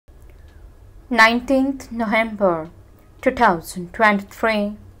19th November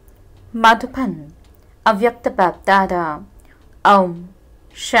 2023 Madhupan Avyakt BapDada Om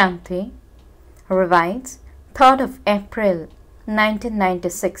Shanti Revised 3rd of April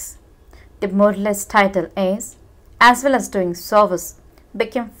 1996. The Murli's title is As well as doing service,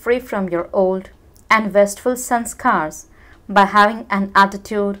 become free from your old and wasteful sanskars by having an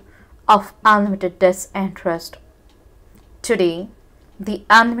attitude of unlimited disinterest. Today, the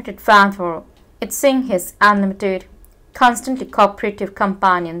unlimited Father is seeing his unlimited, constantly cooperative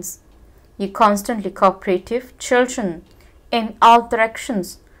companions, you constantly cooperative children in all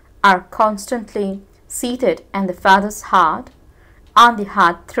directions are constantly seated in the Father's heart, on the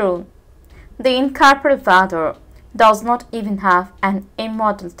heart throne. The incorporeal Father does not even have an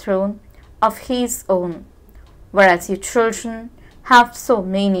immortal throne of his own, whereas you children have so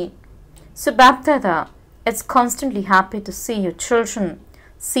many. So BapDada is constantly happy to see you children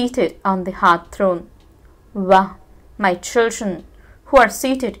seated on the heart throne. Wow, my children who are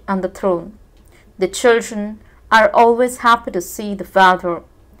seated on the throne. The children are always happy to see the Father.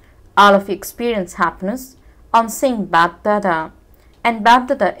 All of you experience happiness on seeing BapDada, and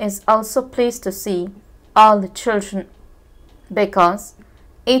BapDada is also pleased to see all the children, because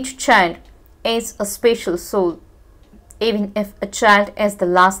each child is a special soul. Even if a child is the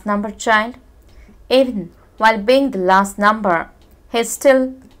last number child, even while being the last number, he is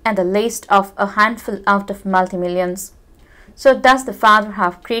still in the least of a handful out of multi-millions. So does the Father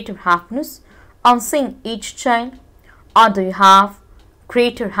have greater happiness on seeing each child, or do you have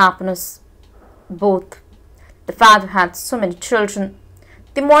greater happiness? Both. The Father has so many children.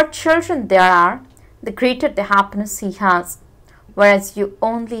 The more children there are, the greater the happiness he has, whereas you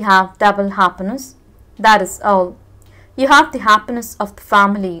only have double happiness. That is all. You have the happiness of the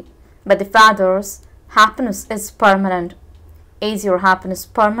family, but the Father's happiness is permanent. Is your happiness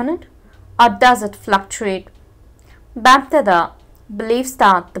permanent, or does it fluctuate? BapDada believes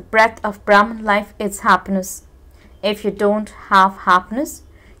that the breath of Brahman life is happiness. If you don't have happiness,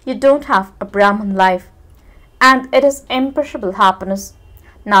 you don't have a Brahman life, and it is imperishable happiness,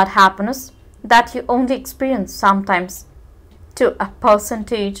 not happiness that you only experience sometimes. To a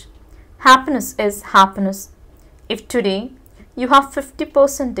percentage, happiness is happiness. If today you have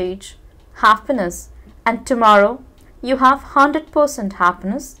 50% happiness and tomorrow you have 100%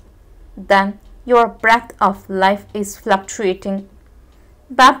 happiness, then your breath of life is fluctuating.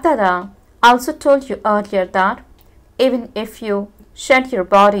 BapDada also told you earlier that even if you shed your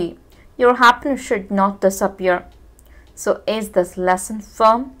body, your happiness should not disappear. So is this lesson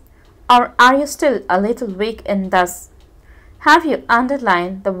firm, or are you still a little weak in this? Have you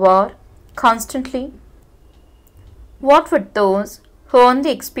underlined the word constantly? What would those who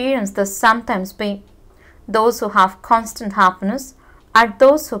only experience this sometimes be? Those who have constant happiness are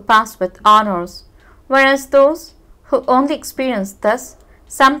those who pass with honors, whereas those who only experience this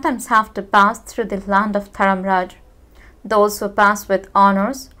sometimes have to pass through the land of Dharamraj. Those who pass with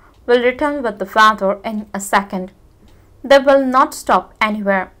honors will return with the Father in a second. They will not stop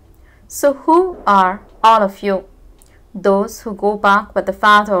anywhere. So who are all of you? Those who go back with the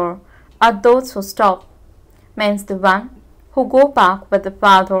Father, or those who stop? Means the one who go back with the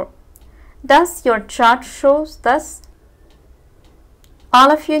Father. Does your chart shows this?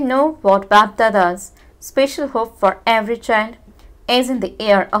 All of you know what BapDada's special hope for every child is in the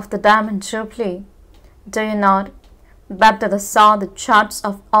year of the Diamond Jubilee. Do you not? BapDada saw the charts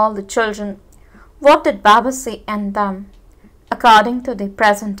of all the children. What did Baba see in them? According to the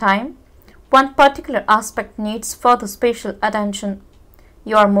present time, one particular aspect needs further special attention.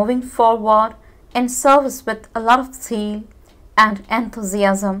 You are moving forward in service with a lot of zeal and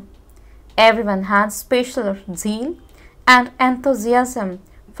enthusiasm. Everyone has special zeal and enthusiasm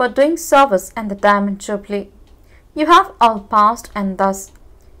for doing service in the Diamond Jubilee. You have all passed, and thus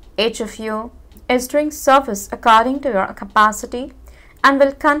each of you is doing service according to your capacity and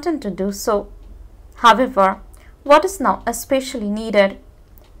will continue to do so. However, what is now especially needed?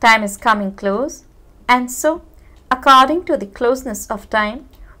 Time is coming close, and so according to the closeness of time,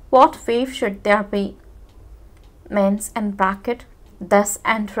 what wave should there be? Means in bracket,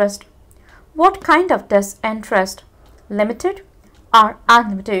 disinterest. What kind of disinterest? Limited or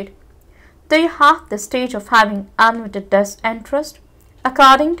unlimited? Do you have the stage of having unlimited disinterest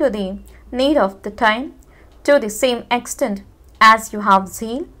according to the need of the time, to the same extent as you have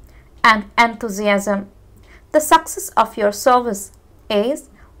zeal and enthusiasm? The success of your service is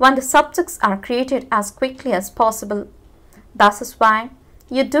when the subjects are created as quickly as possible. That is why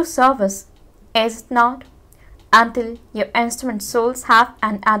you do service, is it not? Until your instrument souls have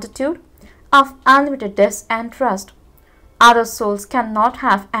an attitude of unlimited disinterest, other souls cannot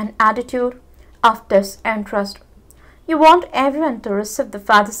have an attitude of disinterest. You want everyone to receive the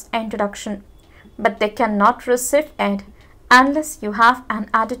Father's introduction, but they cannot receive it unless you have an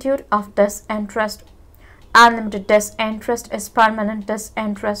attitude of disinterest. Unlimited disinterest is permanent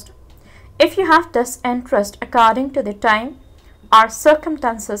disinterest. If you have disinterest according to the time or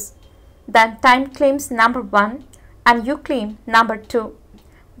circumstances, then time claims number 1 and you claim number 2,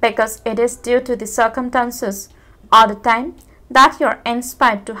 because it is due to the circumstances or the time that you are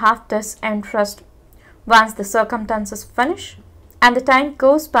inspired to have disinterest. Once the circumstances finish and the time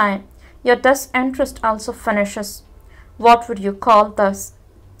goes by, your disinterest also finishes. What would you call this?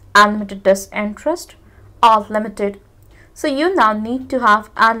 Unlimited disinterest or limited? So you now need to have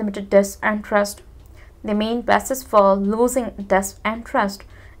unlimited disinterest. The main basis for losing disinterest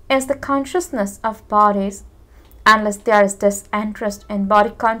is the consciousness of bodies. Unless there is disinterest in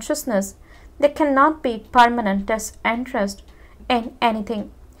body consciousness, there cannot be permanent disinterest in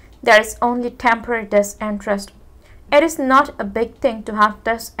anything. There is only temporary disinterest. It is not a big thing to have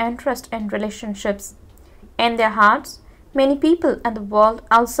disinterest in relationships. In their hearts, many people in the world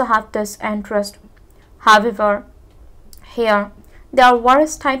also have disinterest. However, here, there are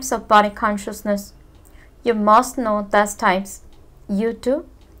various types of body consciousness. You must know those types. You too?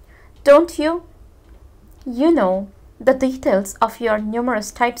 Don't you? You know the details of your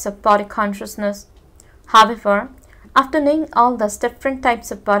numerous types of body consciousness. However, after knowing all those different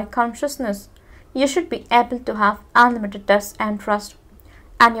types of body consciousness, you should be able to have unlimited disinterest,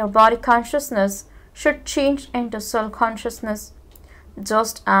 and your body consciousness should change into soul consciousness.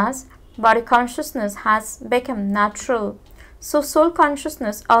 Just as body consciousness has become natural, so soul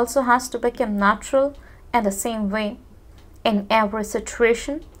consciousness also has to become natural in the same way. In every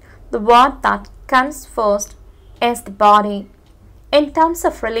situation, the word that comes first is the body. In terms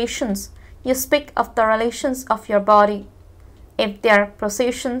of relations, you speak of the relations of your body. If they are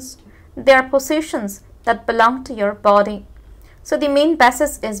possessions that belong to your body. So the main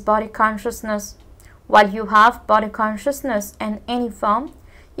basis is body consciousness. While you have body consciousness in any form,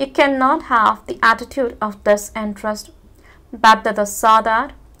 you cannot have the attitude of disinterest. BapDada saw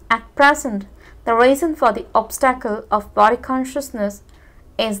that at present, the reason for the obstacle of body consciousness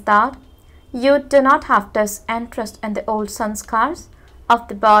is that you do not have disinterest in the old sanskars of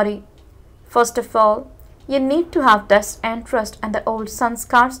the body. First of all, you need to have disinterest in the old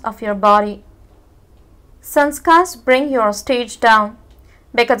sanskars of your body. Sanskars bring your stage down.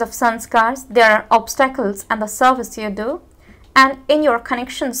 Because of sanskars, there are obstacles in the service you do and in your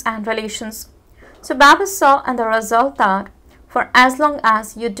connections and relations. So Baba saw in the result that for as long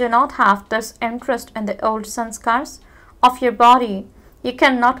as you do not have disinterest in the old sanskars of your body, you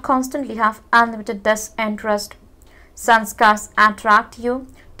cannot constantly have unlimited disinterest. Sanskars attract you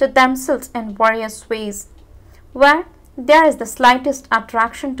to themselves in various ways. Where there is the slightest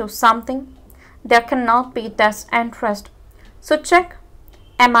attraction to something, there cannot be disinterest. So check,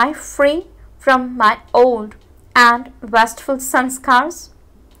 am I free from my old and wasteful sanskars?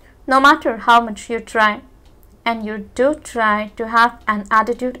 No matter how much you try, and you do try to have an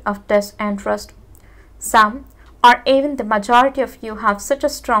attitude of disinterest. Some or even the majority of you have such a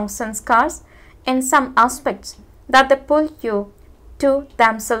strong sanskars in some aspects that they pull you to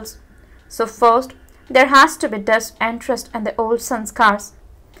themselves. So first, there has to be disinterest in the old sanskars.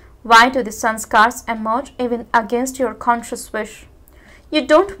 Why do the sanskars emerge even against your conscious wish? You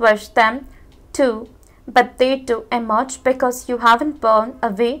don't wish them to, but they do emerge because you haven't burned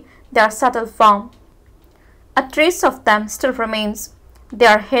away their subtle form. A trace of them still remains. They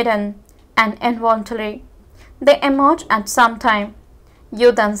are hidden and involuntary. They emerge at some time.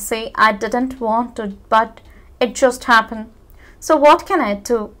 You then say, I didn't want to, but it just happened. So what can I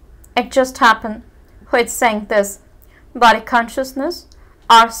do? It just happened. Who is saying this? Body consciousness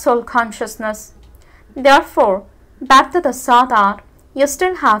or soul consciousness? Therefore, BapDada saw that you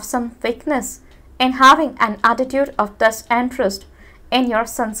still have some weakness in having an attitude of disinterest in your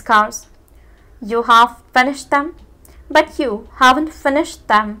sanskars. You have finished them, but you haven't finished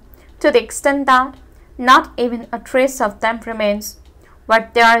them to the extent that not even a trace of them remains. Where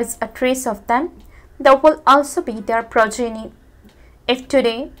there is a trace of them, there will also be their progeny. If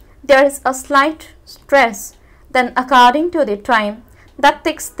today there is a slight stress, then according to the time, that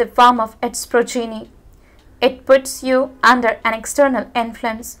takes the form of its progeny. It puts you under an external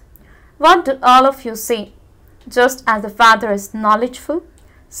influence. What do all of you say? Just as the Father is knowledgeful,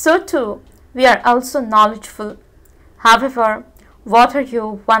 so too we are also knowledgeful. However, what are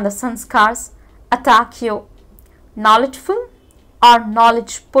you when the sanskars attack you? Knowledgeful or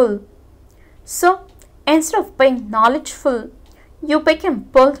knowledgeful? So, instead of being knowledgeful, you become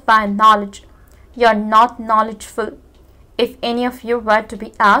pulled by knowledge. You are not knowledgeful. If any of you were to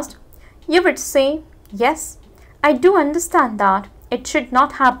be asked, You would say, yes, I do understand that it should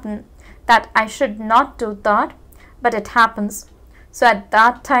not happen, that I should not do that, but it happens. So at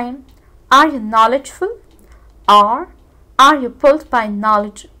that time, are you knowledgeful or are you pulled by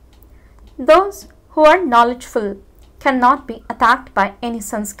knowledge? Those who are knowledgeful cannot be attacked by any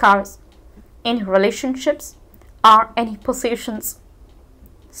sanskars, any relationships or any possessions.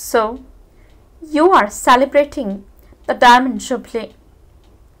 So, you are celebrating the Diamond Jubilee.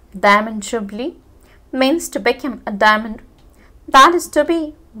 Diamond Jubilee means to become a diamond. That is to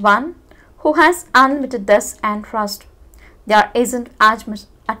be one who has unlimited dust and trust. There isn't as much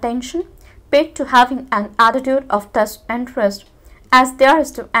attention paid to having an attitude of dust and trust as there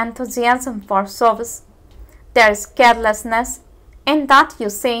is to enthusiasm for service. There is carelessness in that you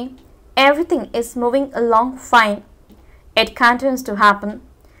say everything is moving along fine. It continues to happen.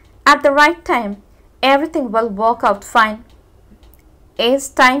 At the right time, everything will work out fine. Is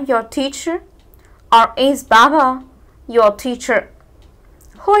time your teacher or is Baba your teacher?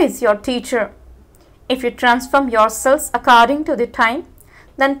 Who is your teacher? If you transform yourselves according to the time,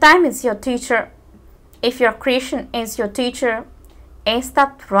 then time is your teacher. If your creation is your teacher, is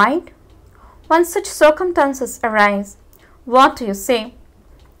that right? When such circumstances arise, what do you say?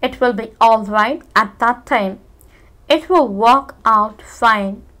 It will be all right at that time. It will work out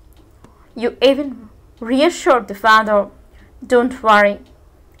fine. You even reassure the Father, don't worry,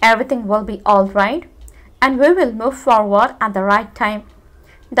 everything will be all right and we will move forward at the right time.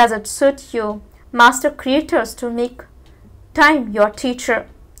 Does it suit you, Master Creators, to make time your teacher?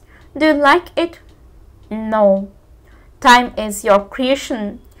 Do you like it? No. Time is your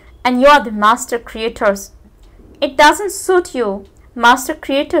creation and you are the Master Creators. It doesn't suit you, Master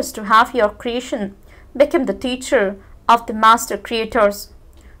Creators, to have your creation become the teacher of the Master Creators.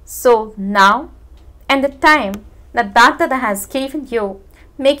 So now, in the time that BapDada has given you,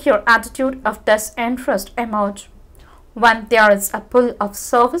 make your attitude of dust and trust emerge. When there is a pull of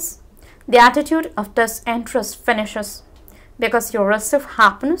service, the attitude of dust and trust finishes, because you receive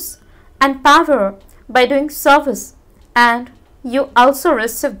happiness and power by doing service, and you also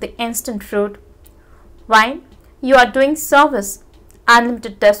receive the instant fruit. While you are doing service,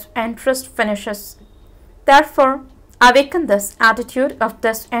 unlimited dust and trust finishes. Therefore, awaken this attitude of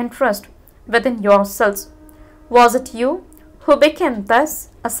dust and trust within yourselves. Was it you who became thus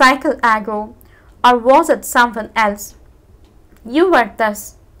a cycle ago, or was it someone else? You were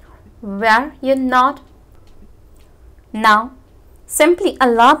thus, were you not? Now, simply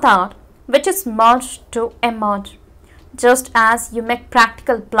allow that which is merged to emerge, just as you make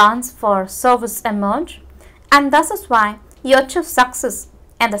practical plans for service emerge, and this is why you achieve success.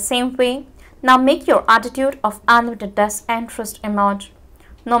 In the same way, now make your attitude of unlimited dust and trust emerge,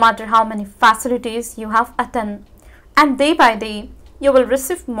 no matter how many facilities you have attained, and day by day you will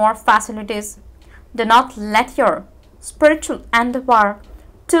receive more facilities. Do not let your spiritual endeavor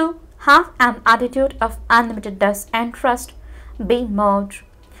to have an attitude of unlimited dust and trust be merged.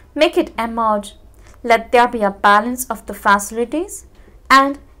 Make it emerge. Let there be a balance of the facilities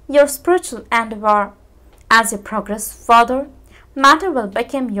and your spiritual endeavor. As you progress further, matter will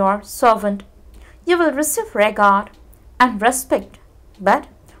become your servant. You will receive regard and respect, but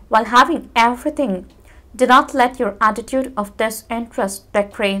while having everything, do not let your attitude of dust and trust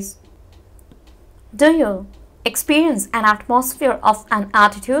decrease. Do you experience an atmosphere of an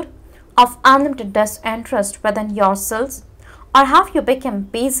attitude of unlimited dust and trust within yourselves, or have you become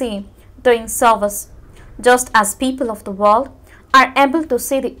busy doing service? Just as people of the world are able to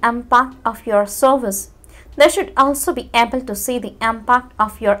see the impact of your service, they should also be able to see the impact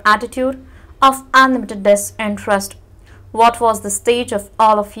of your attitude of unlimited dust and trust. What was the stage of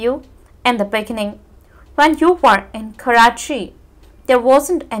all of you in the beginning? When you were in Karachi, there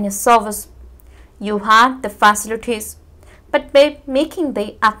wasn't any service. You had the facilities, but by making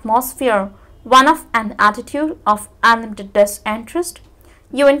the atmosphere one of an attitude of unlimited dust and trust,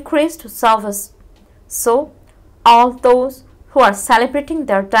 you increased service. So, all those who are celebrating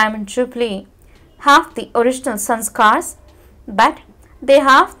their Diamond Jubilee have the original sanskars, but they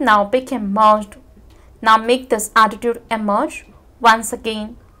have now become merged. Now make this attitude emerge once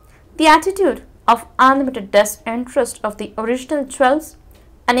again. The attitude of unlimited dust and trust of the original 12s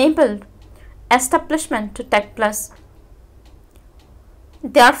enabled establishment to take place.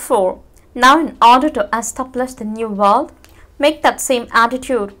 Therefore, now in order to establish the new world, make that same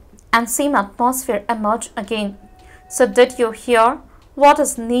attitude and same atmosphere emerge again. So did you hear what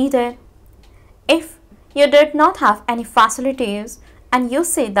is needed? If you did not have any facilities and you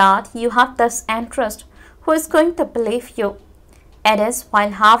say that you have this and trust, who is going to believe you? It is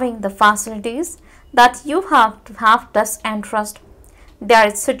while having the facilities that you have to have this and trust. There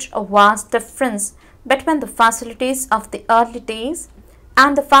is such a vast difference between the facilities of the early days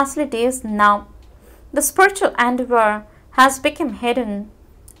and the facilities now. The spiritual endeavor has become hidden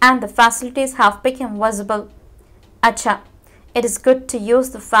and the facilities have become visible. Acha, it is good to use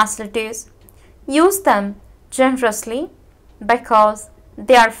the facilities. Use them generously because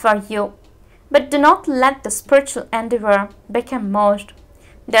they are for you. But do not let the spiritual endeavor become merged.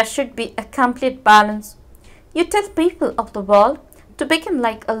 There should be a complete balance. You tell people of the world to become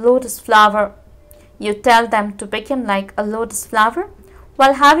like a lotus flower. You tell them to become like a lotus flower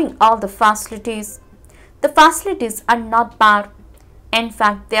while having all the facilities. The facilities are not bad. In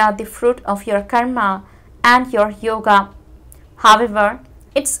fact, they are the fruit of your karma and your yoga. However,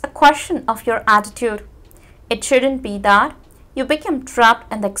 it's a question of your attitude. It shouldn't be that you become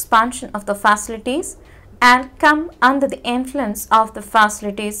trapped in the expansion of the facilities and come under the influence of the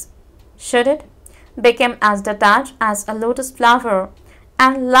facilities. Should it? Become as detached as a lotus flower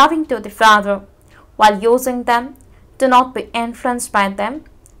and loving to the Father. While using them, do not be influenced by them.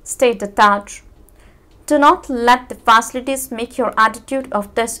 Stay detached. Do not let the facilities make your attitude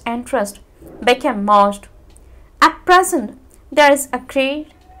of disinterest become merged. At present, there is a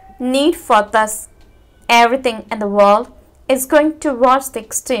great need for this. Everything in the world is going towards the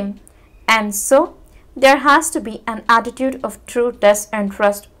extreme, and so there has to be an attitude of true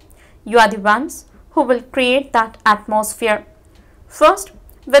disinterest. You are the ones who will create that atmosphere, first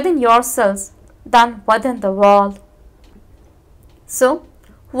within yourselves, then within the world. So,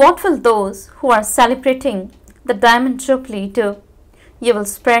 what will those who are celebrating the Diamond Jubilee do? You will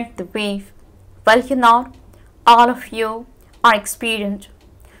spread the wave. Will you not? All of you are experienced.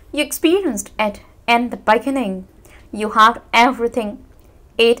 You experienced it in the beginning. You have everything.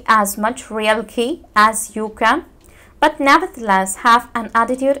 Eat as much real ghee as you can, but nevertheless have an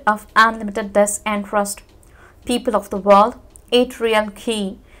attitude of unlimited disinterest. People of the world, eat real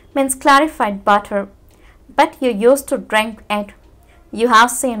ghee means clarified butter, but you used to drink it. You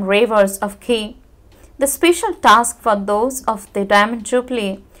have seen rivers of ghee. The special task for those of the Diamond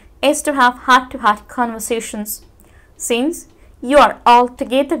Jubilee is to have heart-to-heart conversations. Since you are all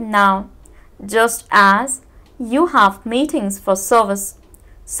together now, just as you have meetings for service,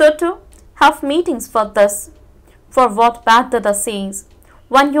 so too have meetings for this. For what BapDada says,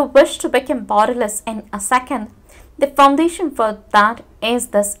 when you wish to become bodiless in a second, the foundation for that is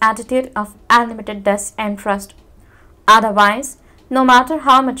this attitude of unlimited disinterest. Otherwise, no matter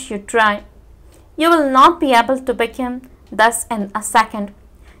how much you try, you will not be able to become thus in a second.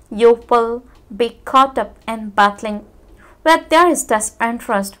 You will be caught up in battling. Where there is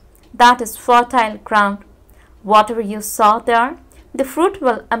disinterest, that is fertile ground. Whatever you sow there, the fruit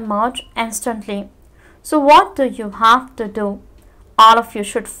will emerge instantly. So what do you have to do? All of you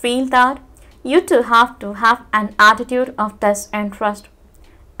should feel that you too have to have an attitude of disinterest.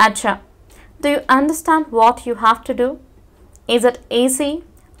 Acha, do you understand what you have to do? Is it easy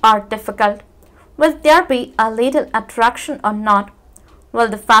or difficult? Will there be a little attraction or not? Will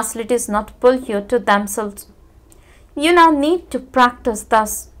the facilities not pull you to themselves? You now need to practice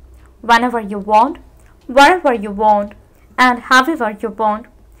thus. Whenever you want, wherever you want, and however you want,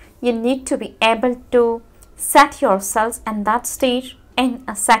 you need to be able to set yourselves in that stage in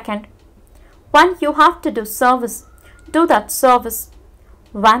a second. When you have to do service, do that service.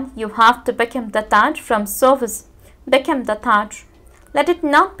 When you have to become detached from service, become detached. Let it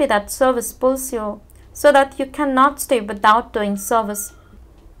not be that service pulls you so that you cannot stay without doing service.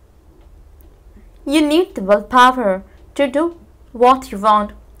 You need the willpower to do what you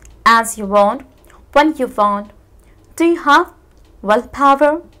want, as you want, when you want. Do you have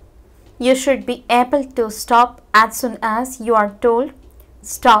willpower? You should be able to stop as soon as you are told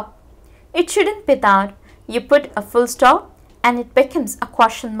stop. It shouldn't be that you put a full stop and it becomes a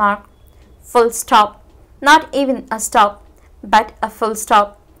question mark. Full stop, not even a stop, but a full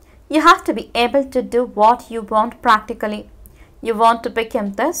stop. You have to be able to do what you want practically. You want to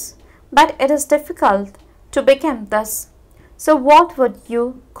become this, but it is difficult to become this. So what would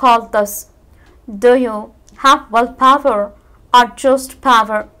you call this? Do you have willpower or just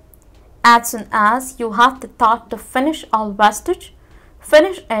power? As soon as you have the thought to finish all vestige,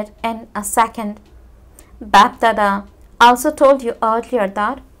 finish it in a second. BapDada also told you earlier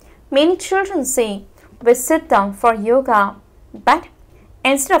that many children say we sit down for yoga, but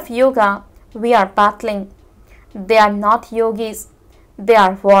instead of yoga, we are battling. They are not yogis, they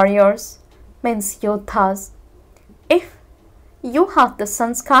are warriors, means yodhas. If you have the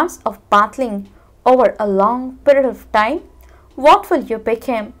sanskars of battling over a long period of time, what will you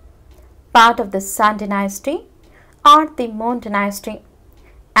become? Part of the Sun dynasty or the Moon dynasty?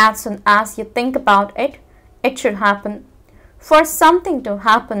 As soon as you think about it, it should happen. For something to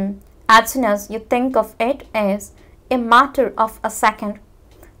happen as soon as you think of it is a matter of a second.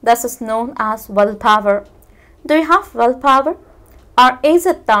 This is known as willpower. Do you have willpower? Or is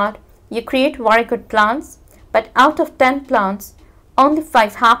it that you create very good plans, but out of 10 plans, only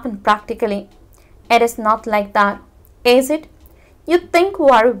 5 happen practically? It is not like that, is it? You think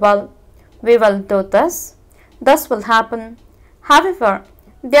very well. We will do this. This will happen. However,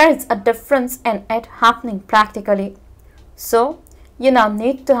 there is a difference in it happening practically. So, you now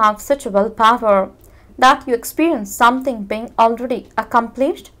need to have such willpower that you experience something being already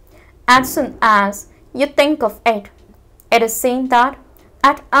accomplished as soon as you think of it. It is seen that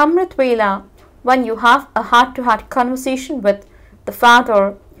at Amrit Vela, when you have a heart-to-heart conversation with the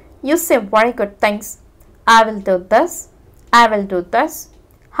Father, you say very good things. I will do this. I will do this.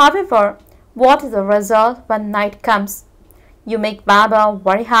 However, what is the result when night comes? You make Baba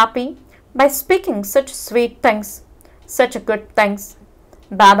very happy by speaking such sweet things, such good things.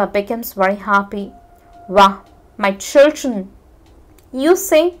 Baba becomes very happy. Wow, my children. You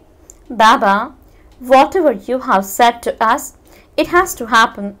say, Baba, whatever you have said to us, it has to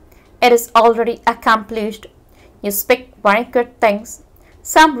happen. It is already accomplished. You speak very good things.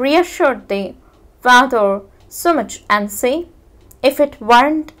 Some reassured the Father so much and say, if it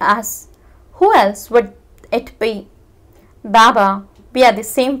weren't us, who else would it be? Baba, we are the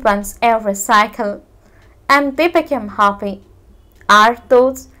same ones every cycle. And they became happy. Are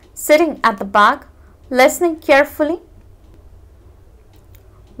those sitting at the back listening carefully?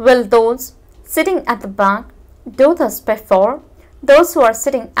 Will those sitting at the back do this before those who are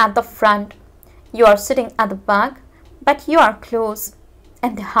sitting at the front? You are sitting at the back, but you are close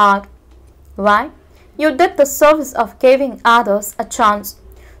in the heart. Why? You did the service of giving others a chance.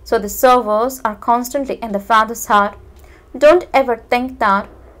 So the servers are constantly in the Father's heart. Don't ever think that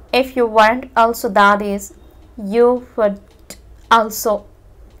if you weren't also daddies, you would also.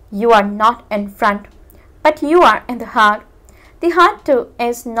 You are not in front, but you are in the heart. The heart too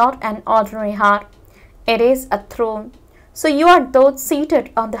is not an ordinary heart. It is a throne. So you are those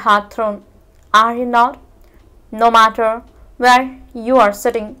seated on the heart throne. Are you not? No matter where you are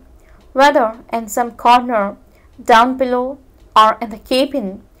sitting, whether in some corner, down below, or in the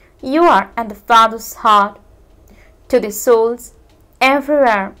cabin, you are in the Father's heart. To the souls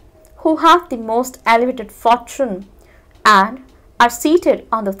everywhere who have the most elevated fortune and are seated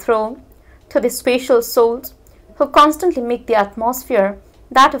on the throne, to the spatial souls who constantly make the atmosphere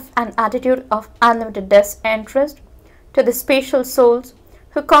that of an attitude of unlimited disinterest, to the spatial souls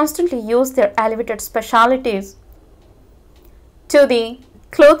who constantly use their elevated specialities, to the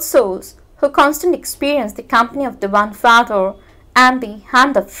clothed souls who constantly experience the company of the One Father and the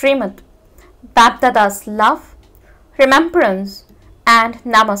hand of Srimad, BapDada's love, remembrance, and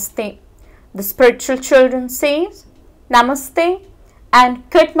Namaste. The spiritual children says Namaste and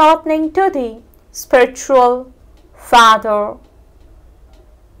good morning to the spiritual Father.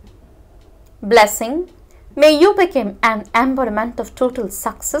 Blessing. May you become an embodiment of total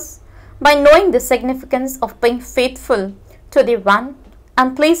success by knowing the significance of being faithful to the One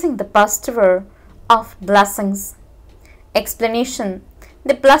and placing the bestower of blessings. Explanation.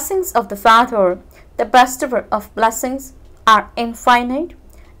 The blessings of the Father, the bestower of blessings, are infinite,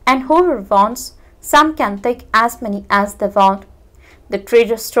 and whoever wants, some can take as many as they want. The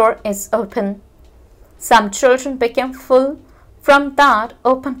treasure store is open. Some children became full from that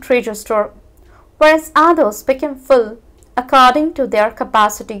open treasure store, whereas others became full according to their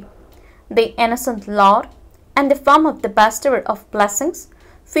capacity. The innocent Lord, in the form of the bestower of blessings,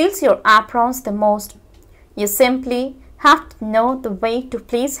 fills your aprons the most. You simply have to know the way to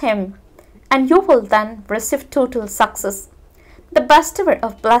please Him, and you will then receive total success. The bestower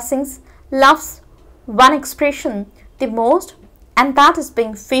of blessings loves one expression the most, and that is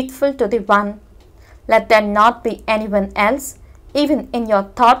being faithful to the One. Let there not be anyone else, even in your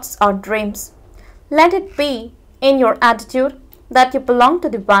thoughts or dreams. Let it be in your attitude that you belong to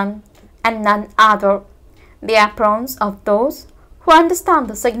the One and none other. The aprons of those who understand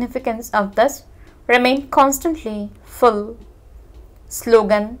the significance of this remain constantly full.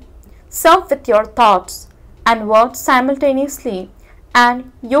 Slogan. Serve with your thoughts and words simultaneously,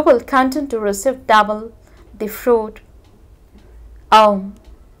 and you will continue to receive double the fruit. Om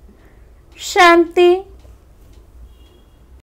Shanti